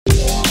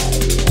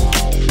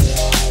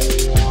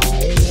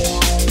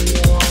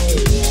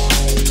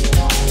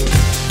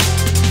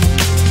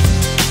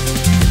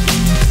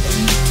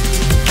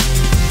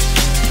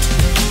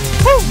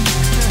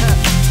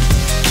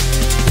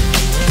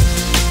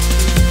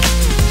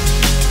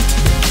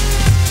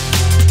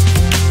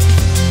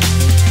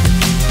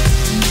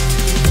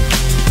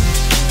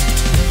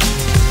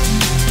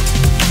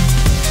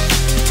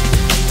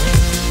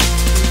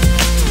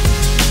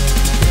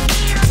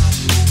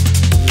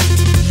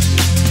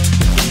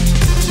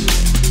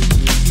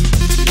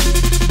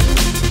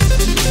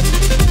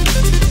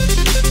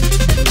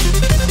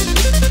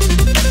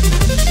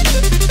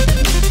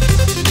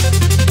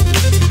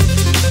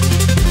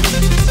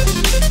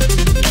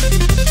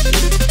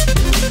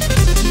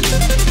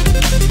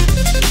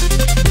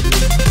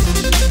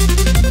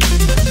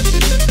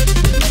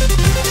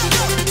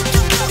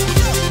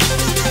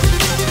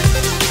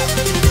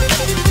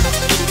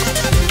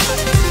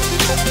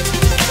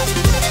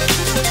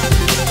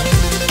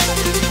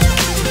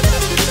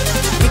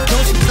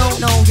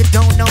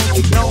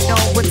You don't know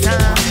what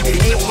time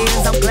it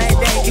is. I'm glad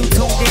that you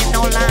tuned in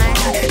online.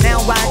 Now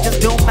I just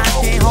do my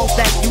thing. Hope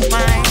that you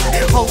mind.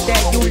 Hope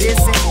that you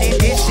listen. And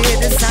this shit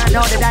is sign.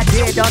 All that I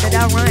did, all that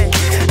I run.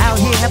 Out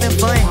here having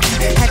fun.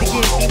 Had to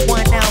give me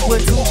one now.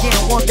 With two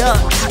getting warmed up.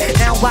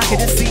 Now I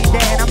can just see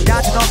that I'm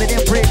dodging all of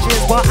them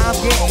bridges. While I'm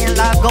getting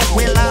live,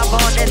 going live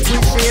on that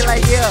Twitch shit.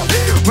 Like yeah,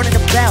 running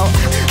about.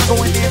 I'm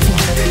going into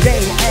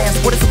they ask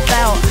what it's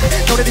about.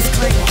 Know that it's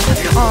clean.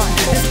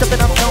 This stuff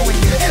that I'm knowing.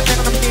 Man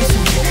on a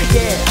mission.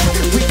 Yeah,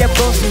 we that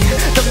bullshit.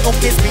 Don't be gon'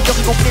 miss me. Don't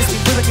be gon' miss me.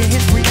 We look at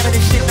history. None of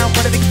this shit. Now I'm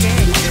running the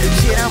game.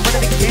 Shit, I'm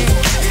running the game.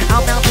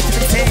 I'm out to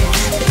the 10.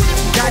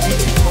 Dodgy,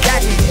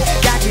 dodgy,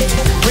 dodgy.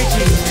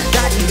 Richie,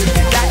 dodgy,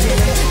 dodgy.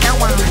 Now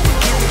I'm in it.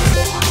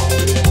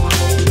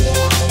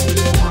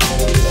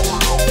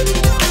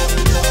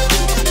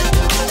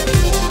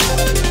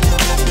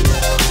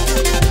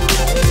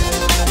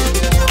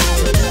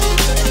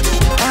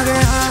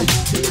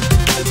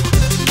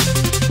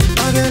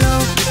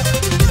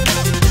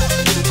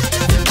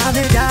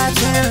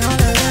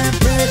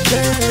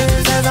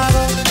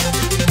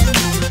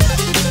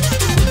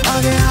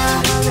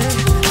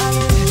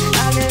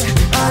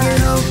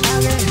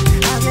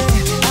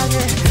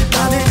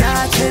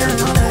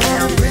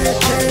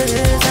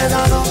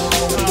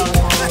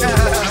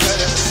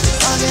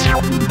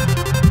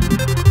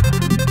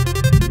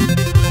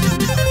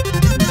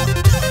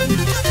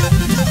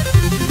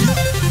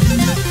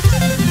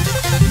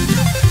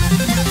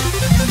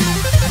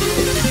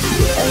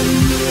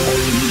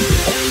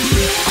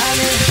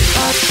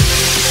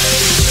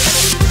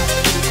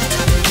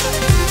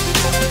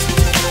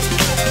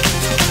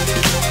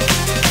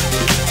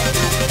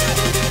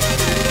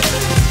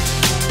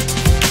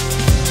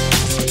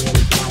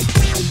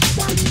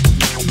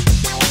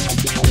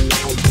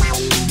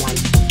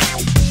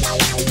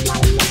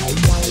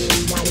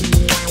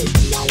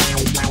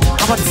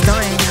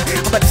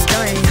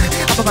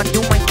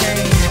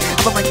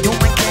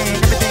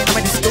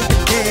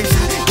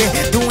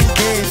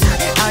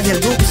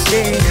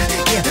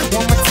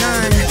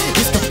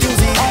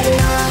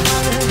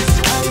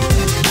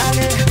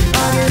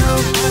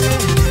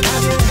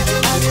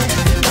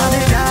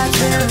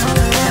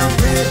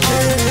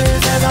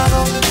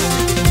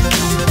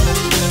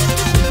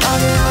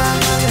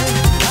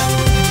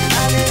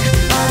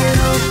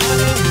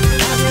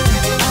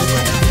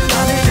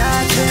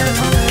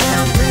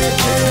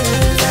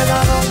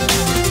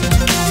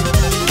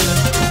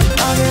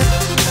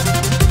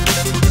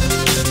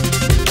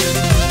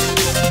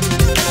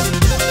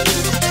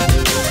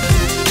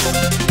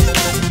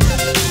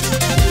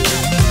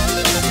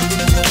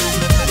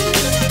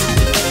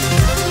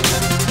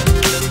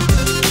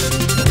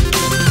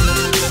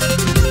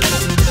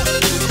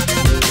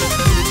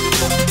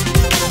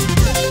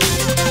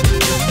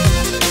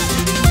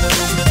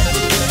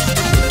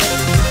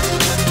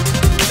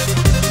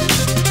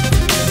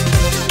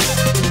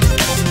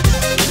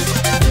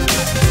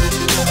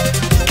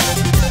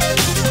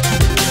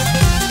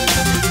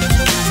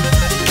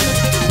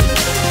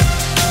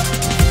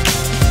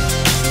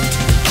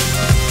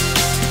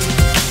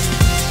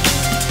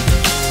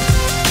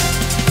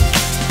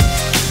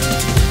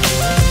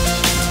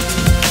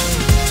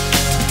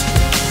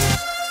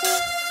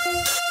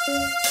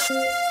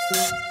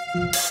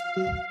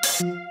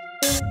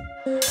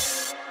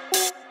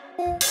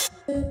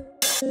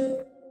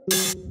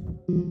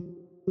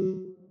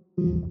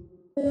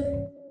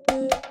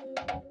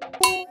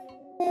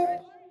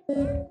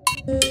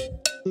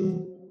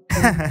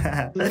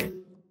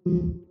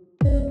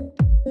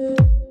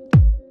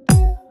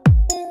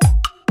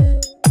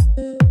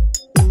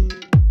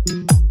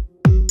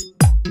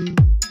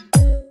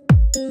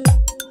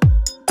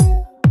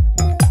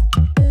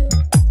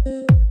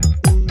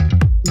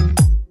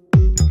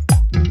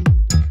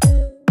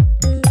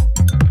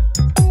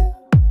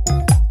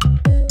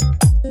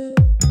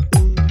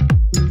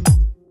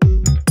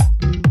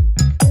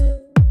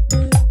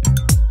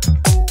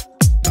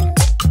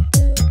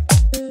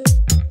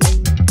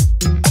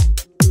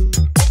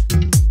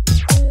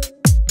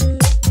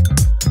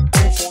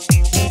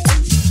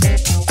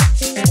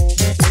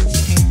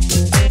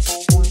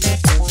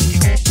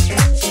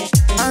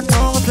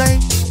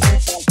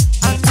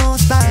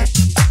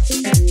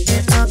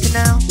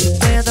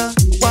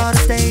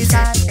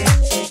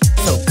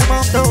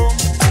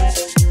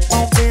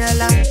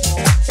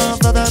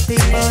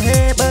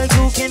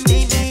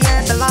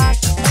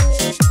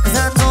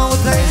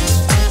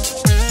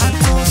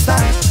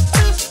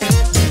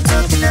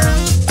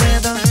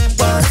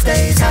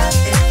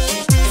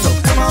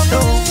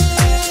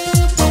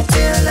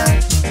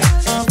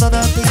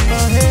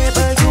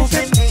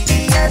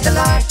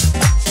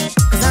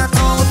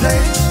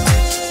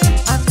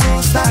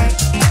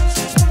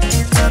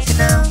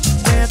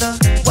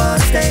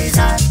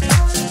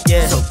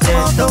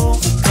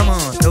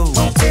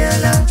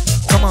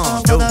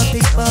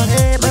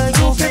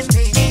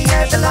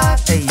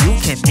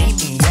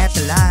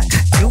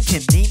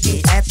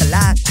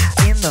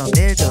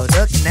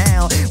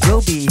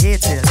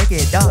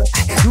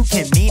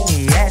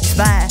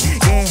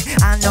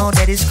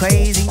 is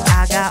crazy.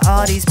 I got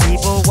all these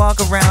people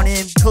walk around,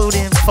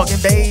 including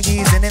fucking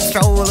babies and them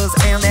strollers.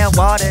 And that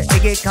water,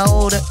 it get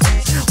colder.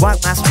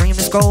 Walk my stream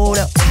and scroll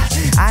up.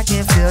 I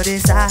can feel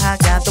this, I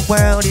got the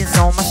world is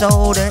on my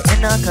shoulder. In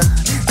the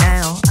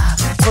canal,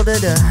 pull to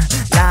the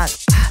lock.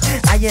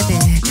 I have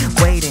been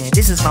waiting,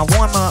 this is my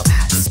warm-up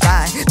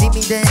spot. Meet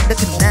me there in the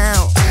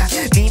canal,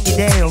 meet me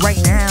there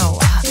right now.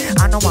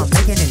 I know I'm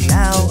making it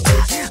loud,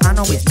 I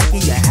know it's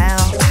making you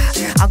howl.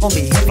 I'm gonna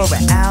be here for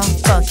an hour,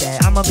 fuck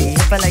that, I'ma be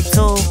here for like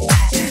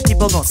 2.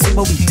 People gon' see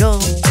what we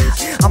do,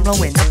 I'm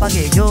blowing up, I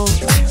get you.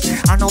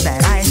 I know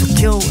that I ain't so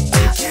cute,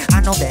 I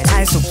know that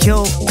I ain't so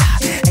cute.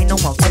 Ain't no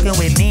one fucking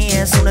with me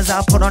as soon as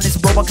I put on this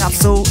Robocop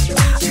suit.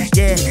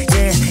 Yeah,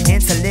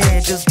 until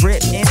it just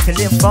drip, until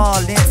it fall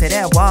into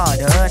that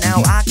water.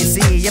 Now I can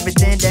see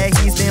everything that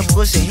he's been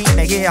pushing, he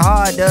make it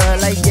harder.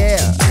 Like yeah,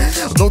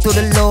 go through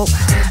the loop,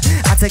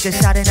 I take a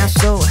shot and I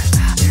shoot.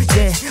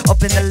 Yeah,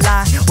 up in the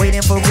lot,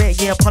 waiting for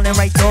it, yeah, pulling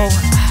right through.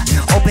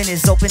 Open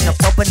is open up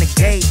the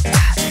gate.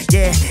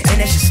 Yeah, and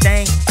that shit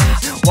stank.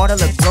 Water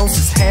look gross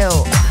as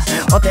hell.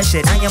 Of that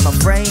shit, I am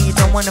afraid.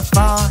 Don't wanna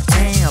fall,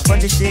 damn.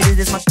 But this shit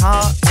is my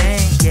car,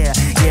 dang. Yeah.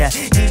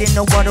 Needing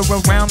no water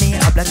around me.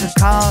 I bless the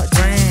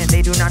cauldron.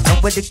 They do not know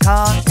what to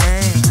call,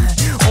 dang.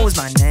 What was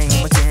my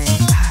name again?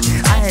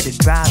 I had to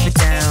drop it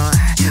down.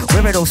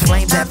 Where are those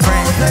flames at,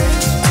 friend?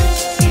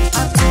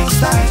 I think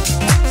back.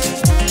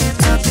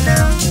 Nothing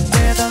else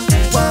where the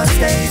world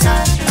stays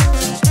hot.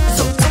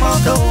 So come on,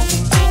 go.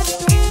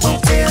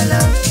 Won't feel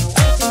love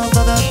of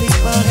other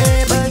people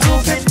here, but you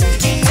can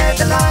meet me at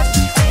the lot.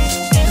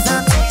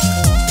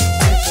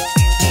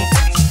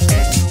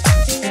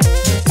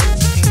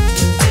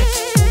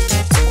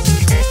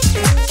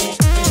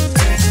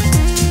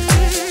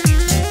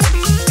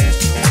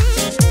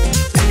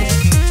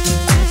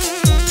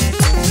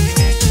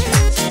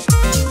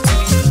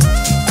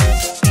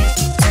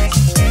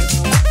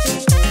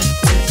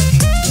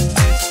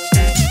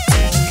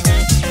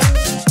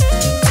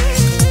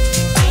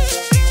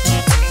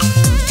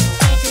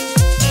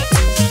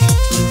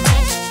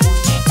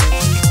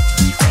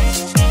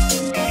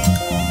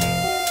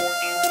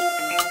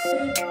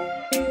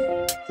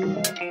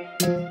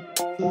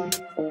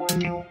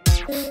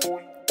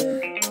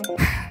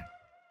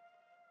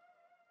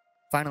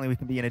 Finally, we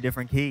can be in a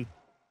different key.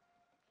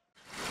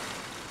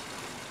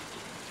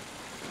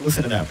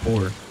 Listen to that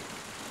pour.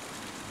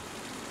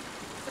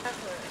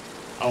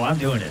 Oh, I'm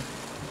doing it.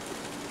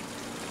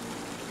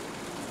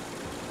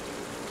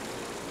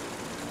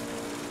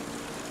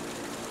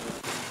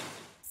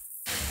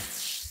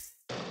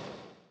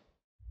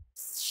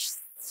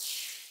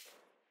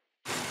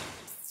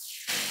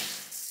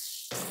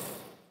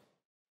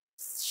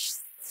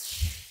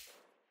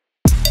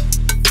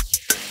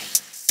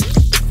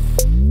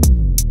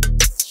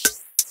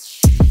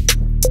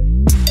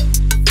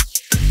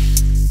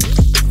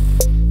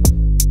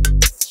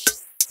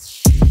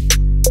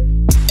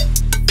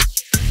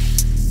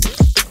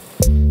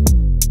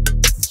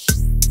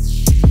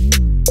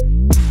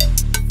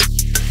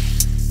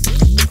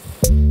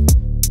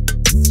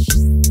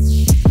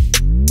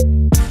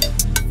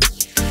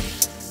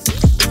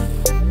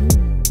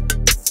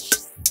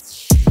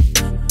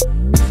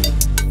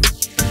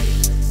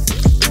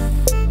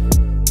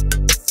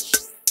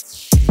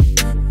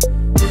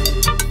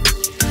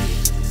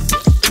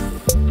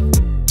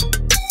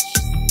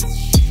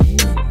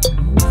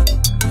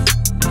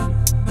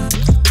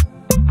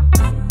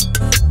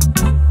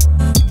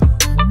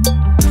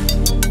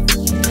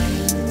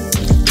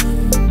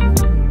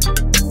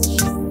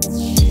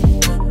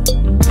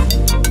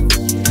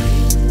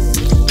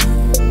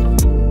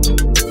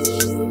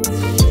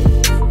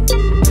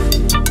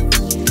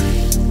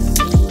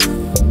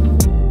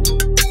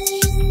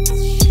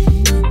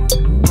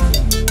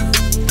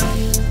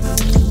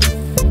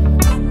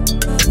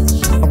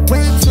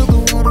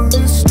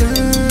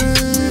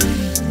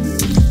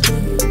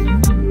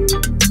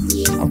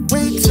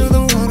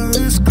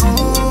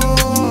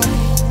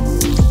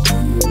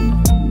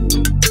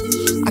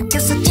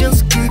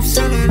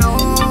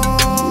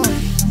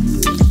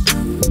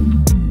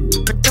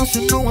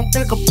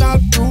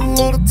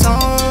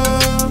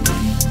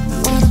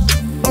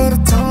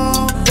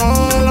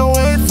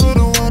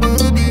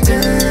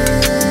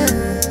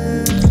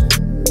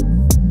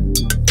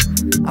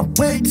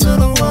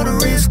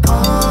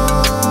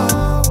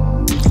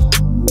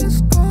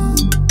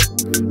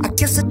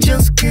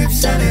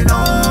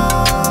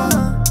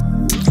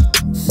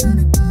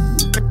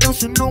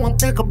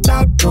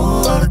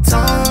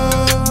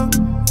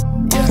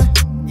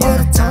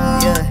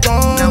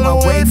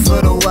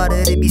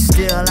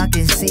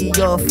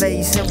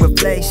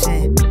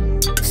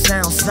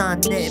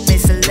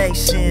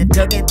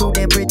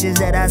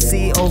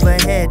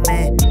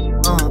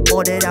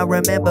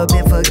 Remember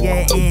been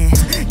forgetting,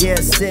 yeah,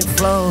 sick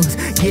flows,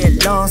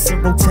 get lost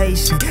in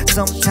rotation.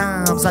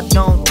 Sometimes I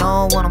don't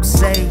know what I'm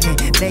saying.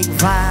 Make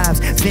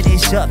vibes,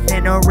 finish up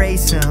and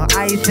erase them.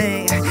 I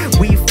think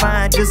we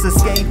fine, just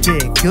escaped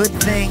it. Good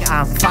thing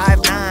I'm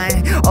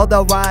 5'9",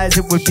 otherwise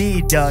it would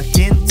be duck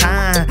in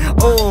time.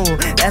 Oh,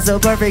 That's a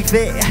perfect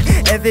fit.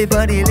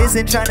 Everybody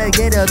listen, tryna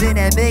get up in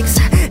that mix.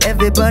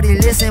 Everybody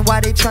listen, why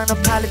they tryna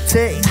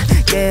politic?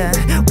 Yeah,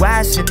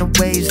 watching the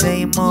waves,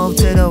 they move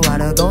to the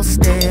water, go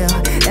still.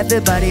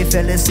 Everybody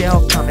feel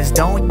itself coming,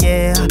 don't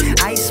yell.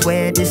 I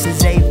swear this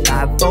is a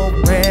vibe for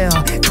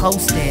real.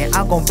 Coasting,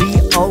 I'm gon' be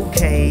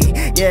okay.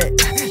 Yeah,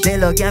 they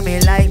look at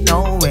me like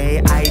no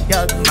way. I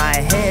duck my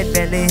head,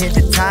 barely hit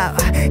the top.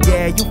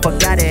 Yeah, you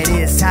forgot it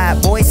is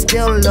hot. Boy,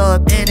 still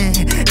up in it.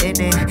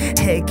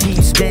 Head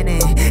keeps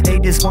spinning. They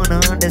just wanna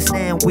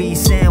understand we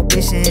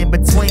sandwiching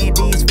between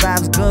these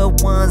vibes,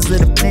 good ones of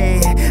the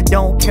mid.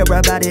 Don't care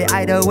about it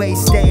either way,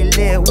 stay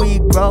lit. We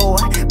grow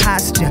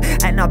posture,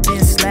 and I've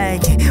been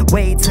slacking.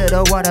 Wait till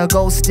the water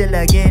goes still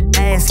again,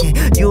 asking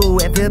you.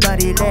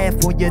 Everybody laugh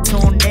when you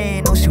tune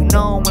in. Don't you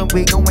know when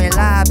we going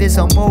live, it's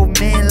a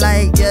movement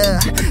like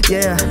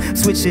yeah.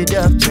 Switch it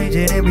up, change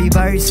it and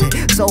reverse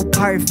it. So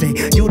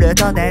perfect, you'd have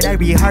thought that I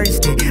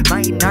rehearsed it.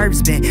 My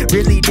nerves been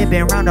really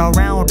dipping round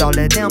around all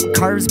of them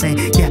curves, man.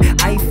 Yeah,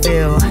 I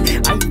feel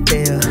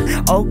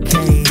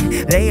okay.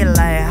 They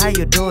like how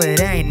you do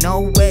it, ain't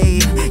no way.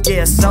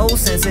 Yeah, so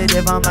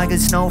sensitive, I'm like a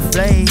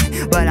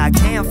snowflake. But I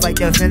can't fight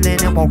the feeling,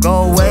 it won't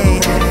go away.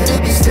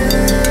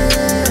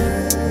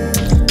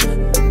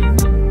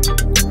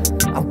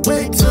 I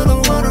wait till the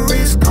water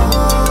is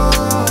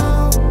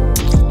calm.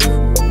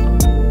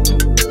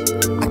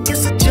 I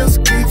guess it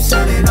just keeps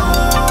setting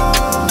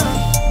on.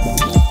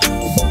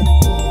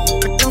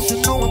 But don't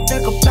you know I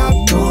think about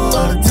you all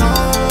the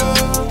time.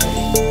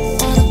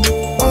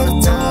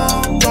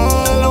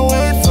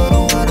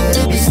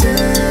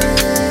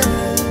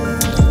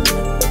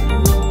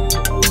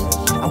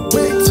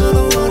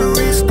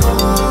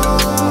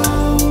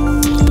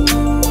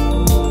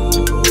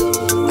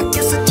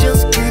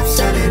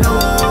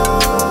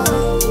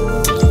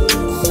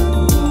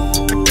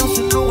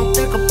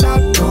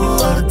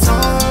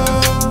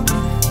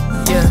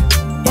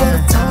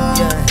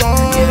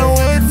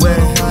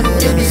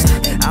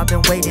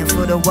 Waiting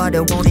for the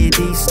water, won't it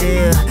be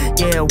still?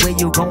 Yeah, where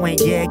you going?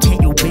 Yeah,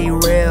 can you be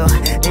real?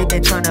 They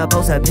been tryna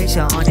post a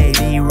picture on they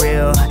be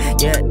real.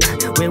 Yeah,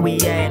 where we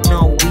at?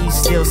 No, we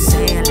still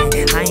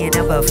sailing. I ain't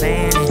never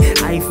fanning.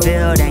 I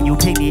feel that you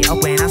pick me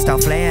up when I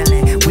start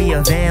flailing. We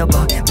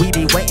available, we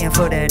be waiting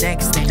for the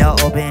next thing to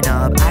open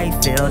up. I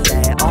feel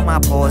that all my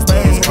pores,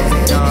 they is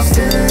closing up.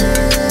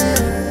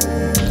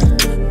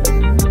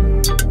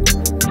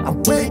 I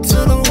wait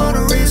till the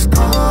water is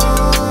calm.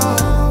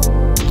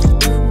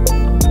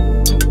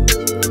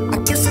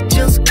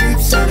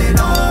 Set it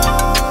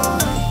on.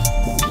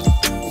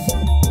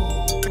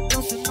 But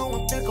don't you know I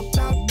think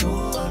about you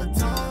all the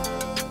time.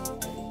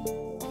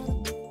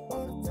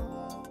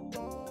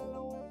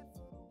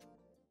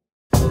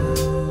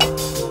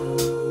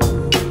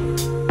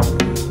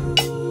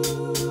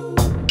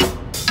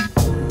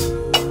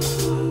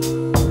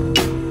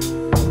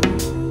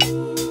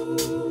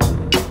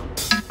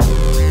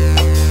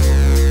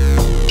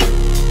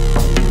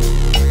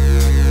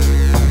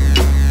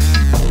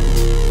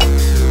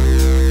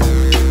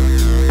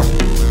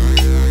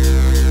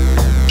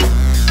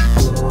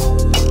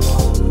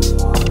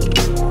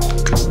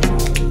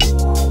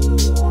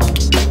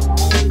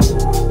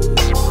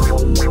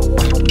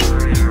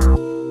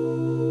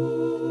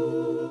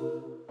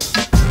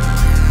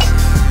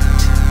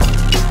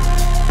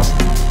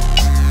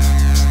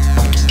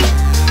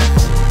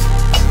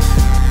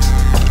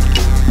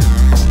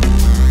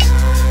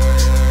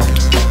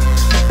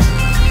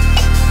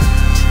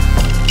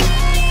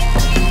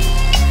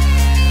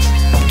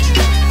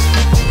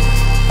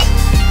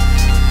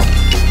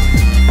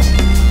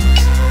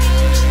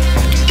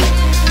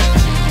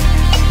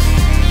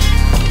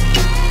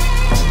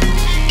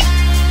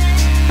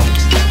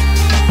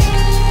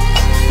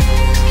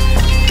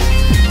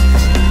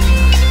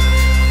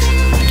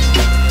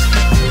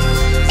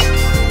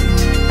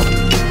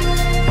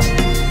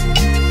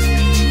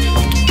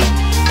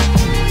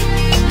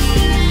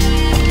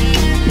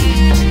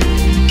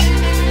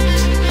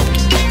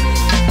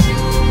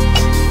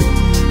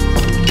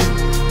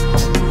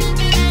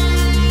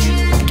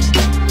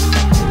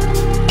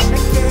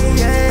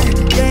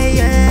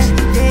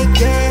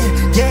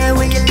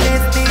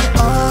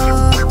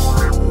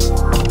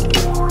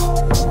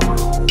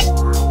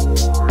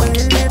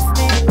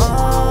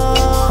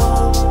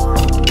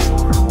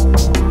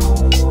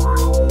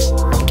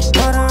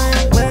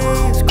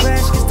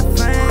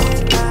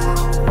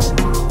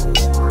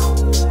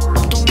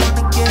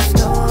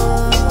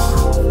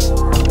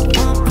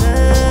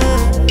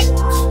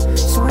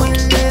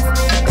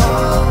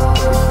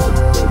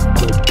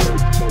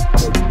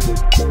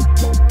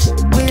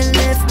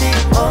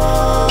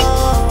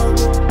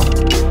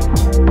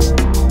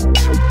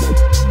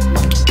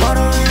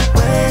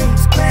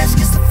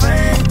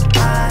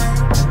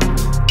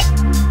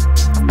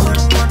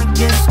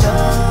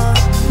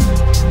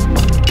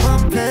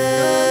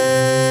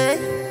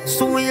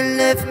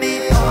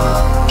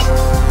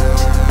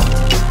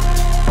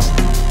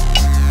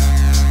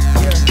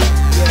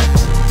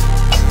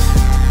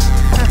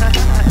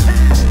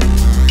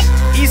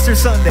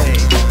 Sunday,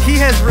 he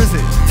has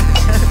risen.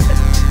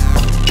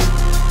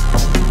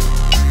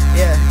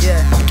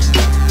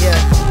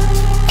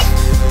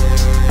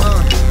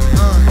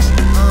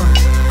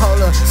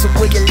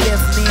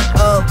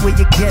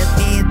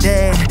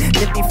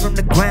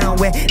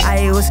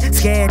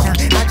 scared now.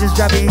 I just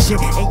drop this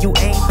shit and you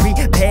ain't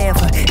prepared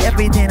for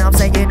everything I'm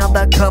saying on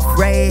the cuff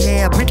right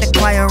here. Bring the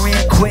choir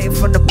in quick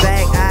from the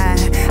back.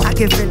 I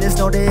can feel this,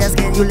 know the ass,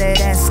 can you let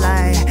that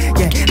slide?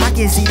 Yeah, I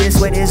can see the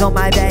sweat is on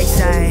my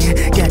backside.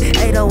 Yeah,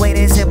 808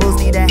 and symbols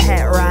need a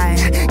hat right.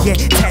 Yeah,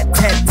 tap,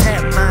 tap,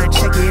 tap, mine,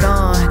 check it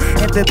on.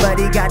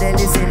 Everybody gotta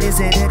listen to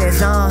that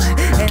song.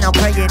 And I'm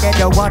praying that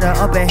the water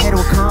up ahead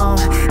will come.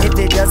 If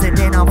it doesn't,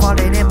 then I'm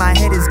falling and my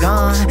head is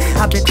gone.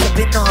 I've been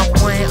tripping on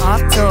point off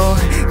to.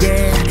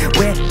 Yeah,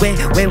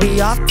 where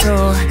we off to?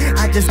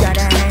 I just got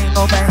a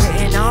hangover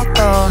hitting off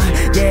though.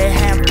 Yeah,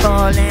 half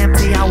full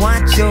empty, I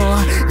want you.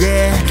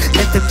 Yeah,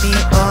 lifting me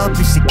up,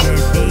 you should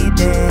get me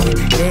there.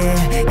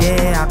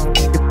 Yeah, I don't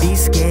need to be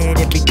scared.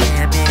 Every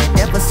damn man,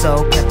 never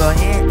so clever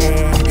in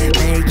there.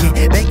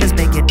 Make us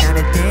make it out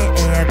of thin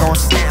air. Gon'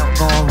 snap,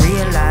 gon'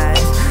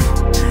 realize.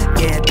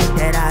 Yeah, think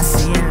that I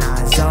see in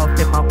lines off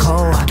in my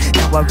cold.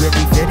 Now I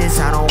really feel this,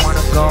 I don't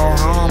wanna go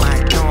home. I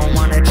don't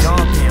wanna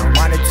jump in,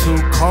 water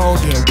too cold.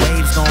 Yeah,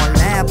 waves gon'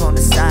 laugh on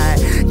the side.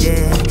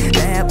 Yeah,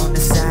 laugh on the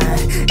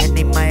side. And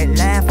they might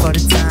laugh for the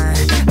time.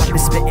 I've been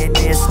spitting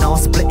this, no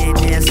splitting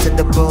this.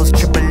 Syllables,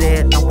 triple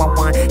it. No, I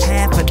want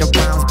half of the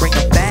rhymes. Bring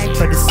it back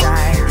for the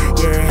side.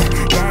 Yeah,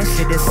 that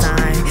shit is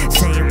sign.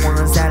 Same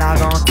ones that I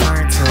gon'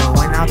 turn to.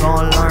 When I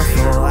gon' learn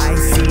for. I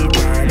see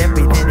that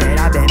everything that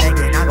I've been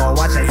making, I gon'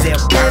 watch as it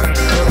burn.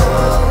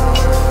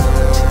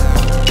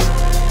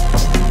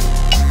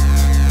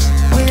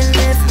 We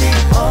lift it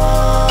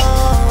up.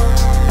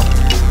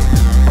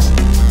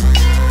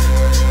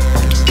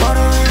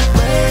 Water and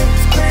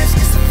waves, crash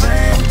gets a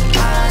friend.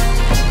 I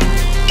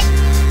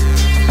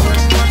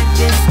wouldn't wanna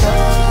get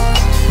stuck.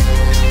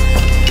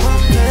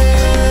 Okay,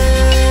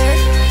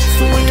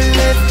 so we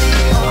lift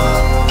it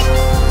up.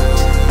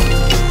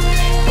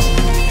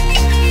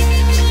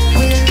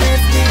 We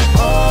lift it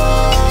up.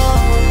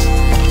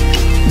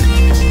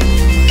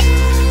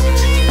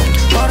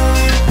 Water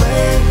and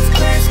waves,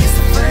 crash gets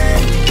a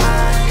friend. I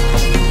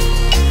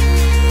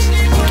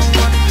wouldn't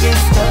wanna get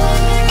stuck.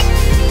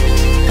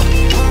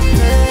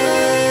 Okay,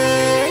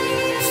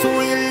 so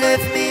we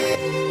lift me.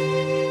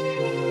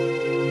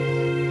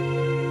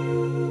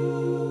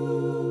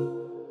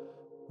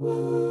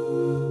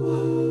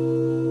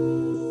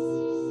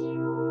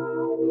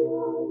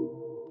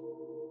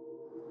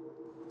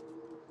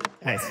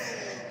 Nice.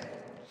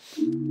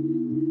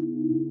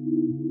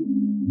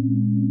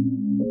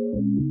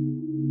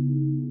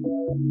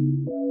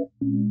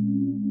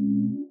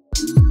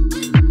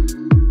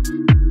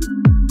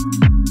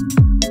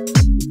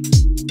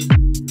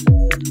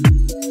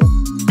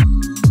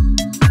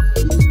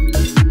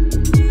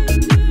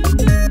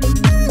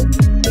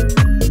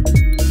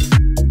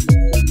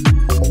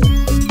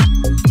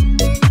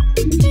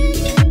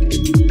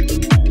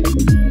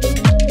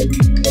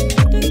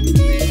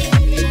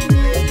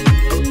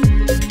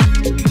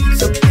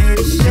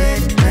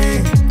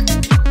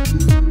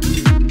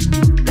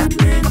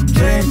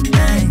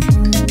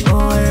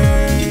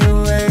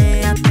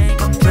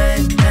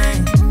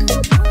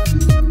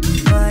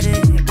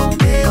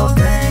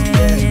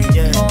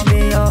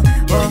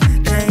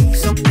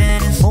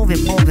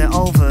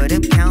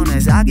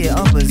 I get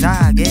uppers,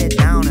 I get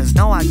downers.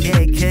 No, I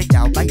get kicked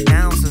out by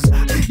bouncers.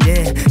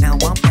 Yeah, now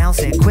I'm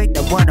bouncing quick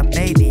to what I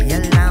made me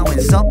allowing.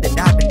 Something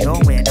I've been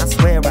doing, I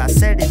swear I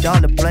said it all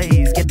the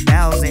plays. Get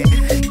thousand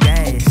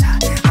gas,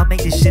 I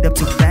make this shit up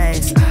too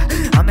fast.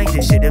 I make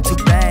this shit up too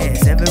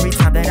fast. Every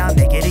time that I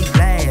make it, it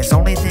blast.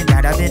 Only thing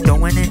that I've been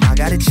doing, and I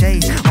gotta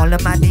chase all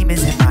of my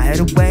demons in my head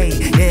away.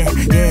 Yeah,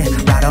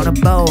 ride on a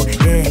boat.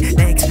 Yeah,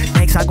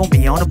 next I gon'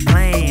 be on a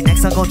plane.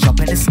 Next I gon' jump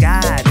in the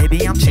sky.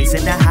 Baby, I'm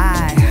chasing the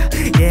high.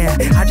 Yeah,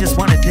 I just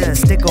wanted to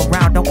stick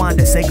around, don't want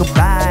to say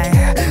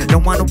goodbye.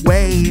 Don't wanna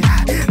wave,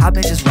 I've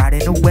been just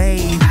riding a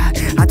wave.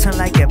 I turn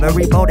like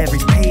every boat, every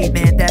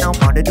pavement that I'm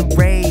under the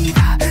rave.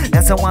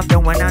 That's how I'm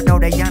doing, I know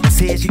that Giannis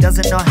here, she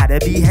doesn't know how to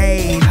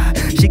behave.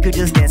 She could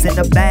just dance in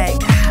the back,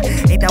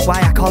 ain't that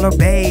why I call her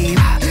babe?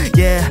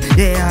 Yeah,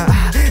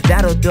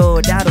 that'll do.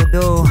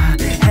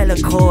 Hella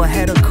cool,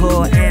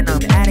 and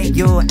I'm adding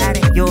you.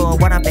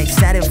 Wanna make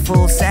sad and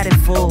fools.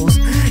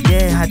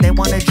 Yeah, they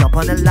wanna jump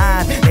on the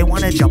live, they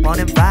wanna jump on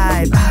and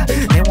vibe.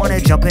 They wanna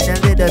jump in a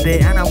little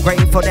bit, and I'm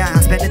grateful that I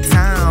spend the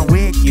time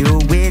with you.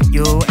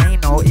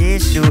 Ain't no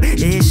issue.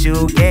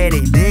 Get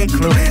it, big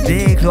clue.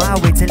 I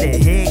wait till it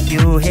hit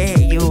you,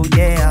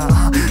 yeah.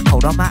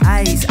 Hold on my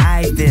ice,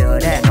 I feel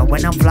that. Know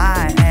when I'm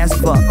fly as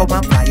fuck, or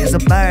I'm fly as a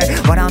bird.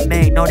 What I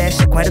make, know that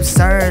shit quite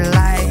absurd,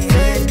 like.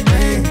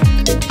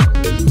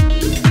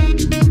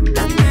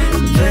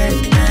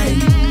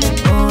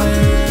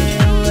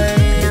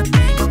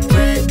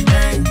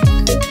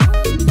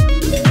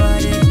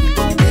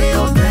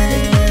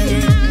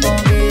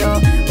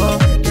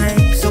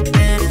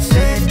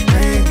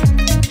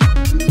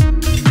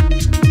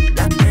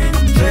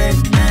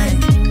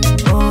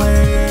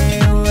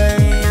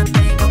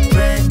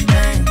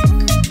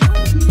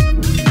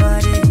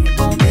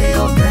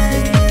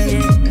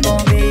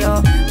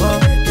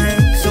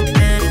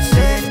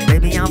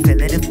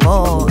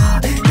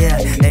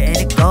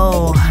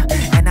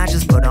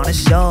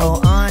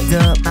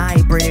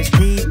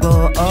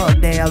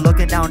 are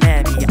looking down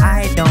at me.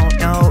 I don't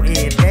know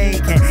if they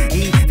can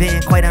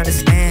even quite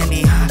understand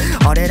me.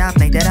 All that I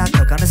make that I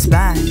cook on the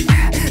spot,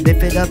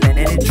 lift it up and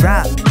then it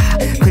drop.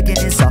 Cooking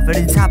it off of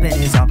the top and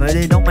it's off of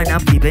the dome, and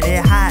I'm keeping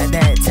it high.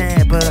 That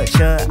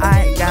temperature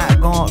I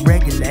got gon'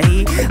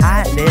 regulate.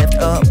 I lift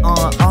up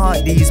on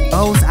all these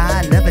boats,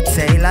 I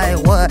levitate like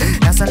what?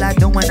 That's all I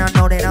do when I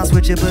know that I'm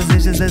switching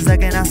positions the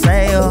second I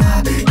say, oh,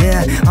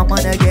 yeah, I'm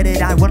gonna get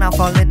it. I will not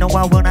fall in, no,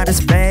 I will not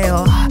despair.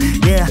 Oh,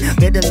 yeah,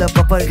 middle of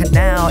a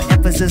canal,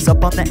 emphasis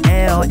up on the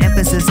L,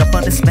 emphasis up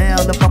on the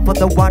smell, up on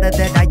the water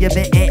that I have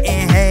been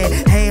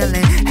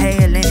inhaling,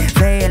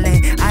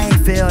 failing. I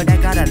ain't feel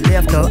that gotta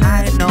lift up.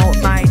 I know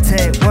my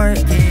tech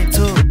working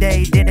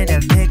today, didn't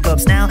have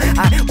pickups. Now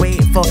I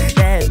wait for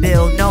that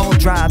bill, no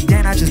drop,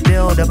 then I just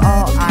build up.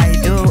 All I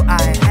do,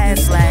 I had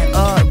slack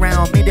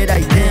around me that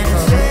I didn't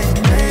say.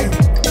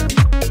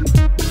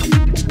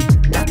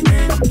 I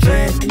think I'm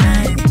drifting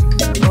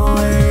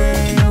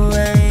away,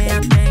 I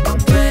think I'm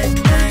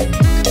drifting,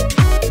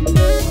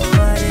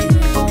 but it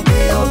gon' be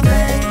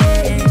okay,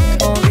 it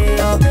gon' be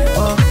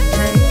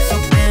okay,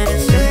 something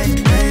is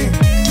shifting.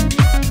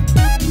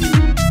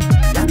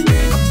 I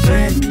think I'm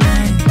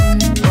drifting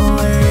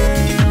away,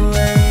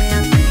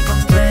 I think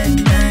I'm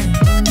drifting,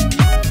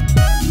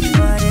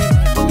 but it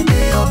gon'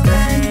 be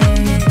okay,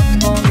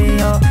 it gon' be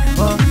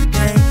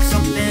okay,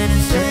 something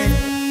is shifting.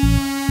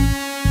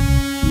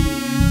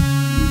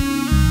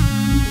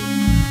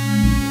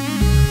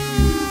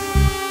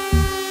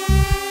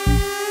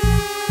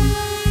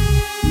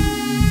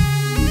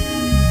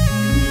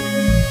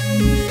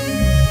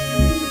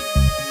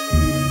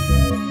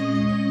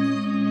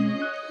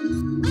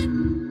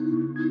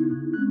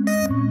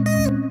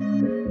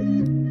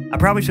 I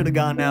probably should have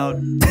gone out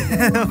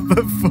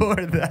before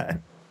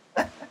that.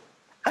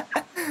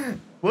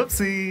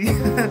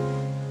 Whoopsie.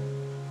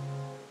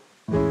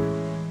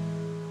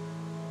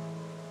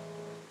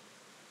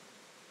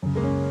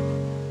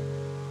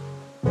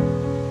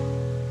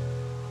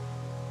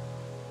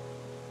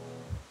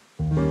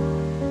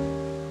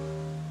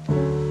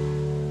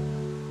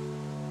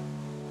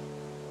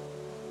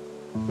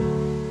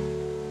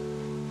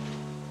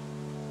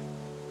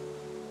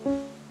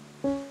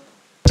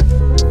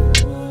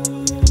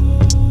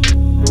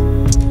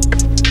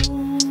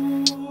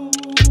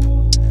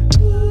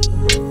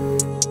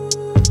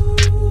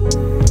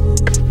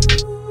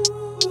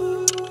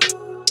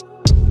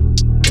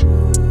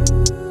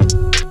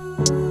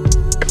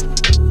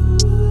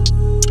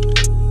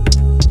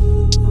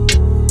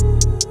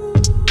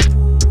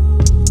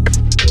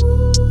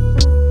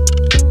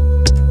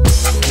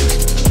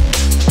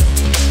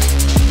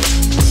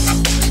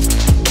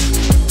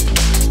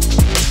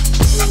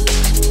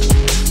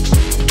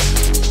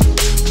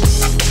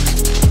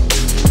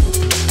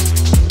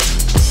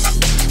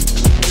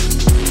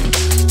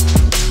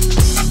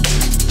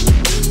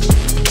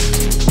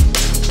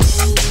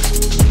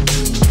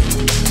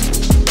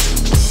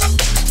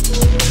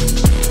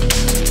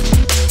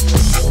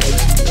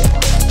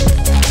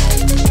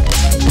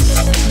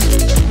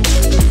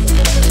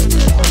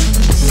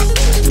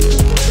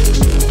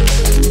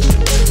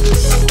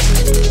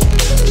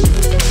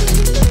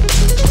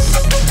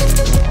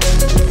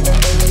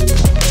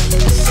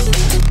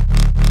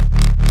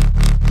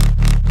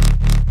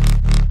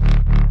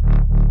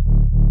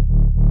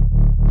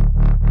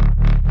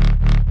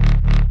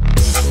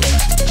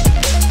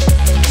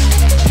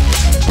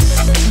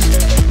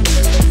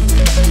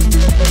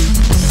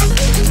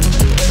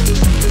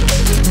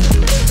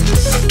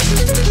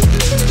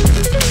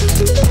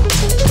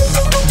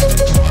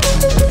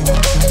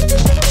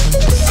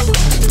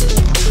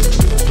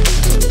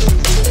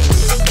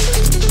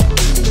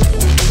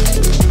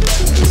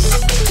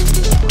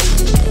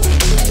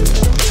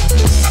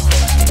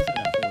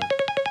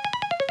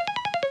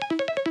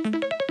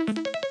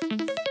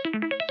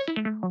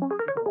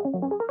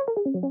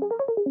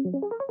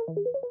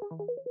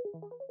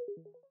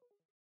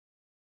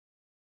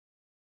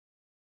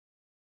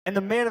 And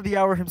the man of the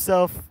hour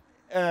himself,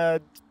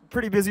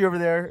 pretty busy over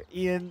there.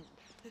 Ian,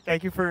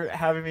 thank you for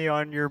having me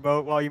on your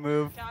boat while you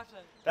move.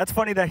 That's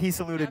funny that he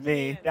saluted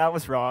me. That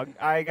was wrong.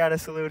 I gotta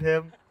salute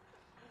him.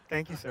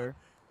 Thank you, sir.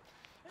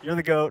 You're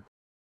the GOAT.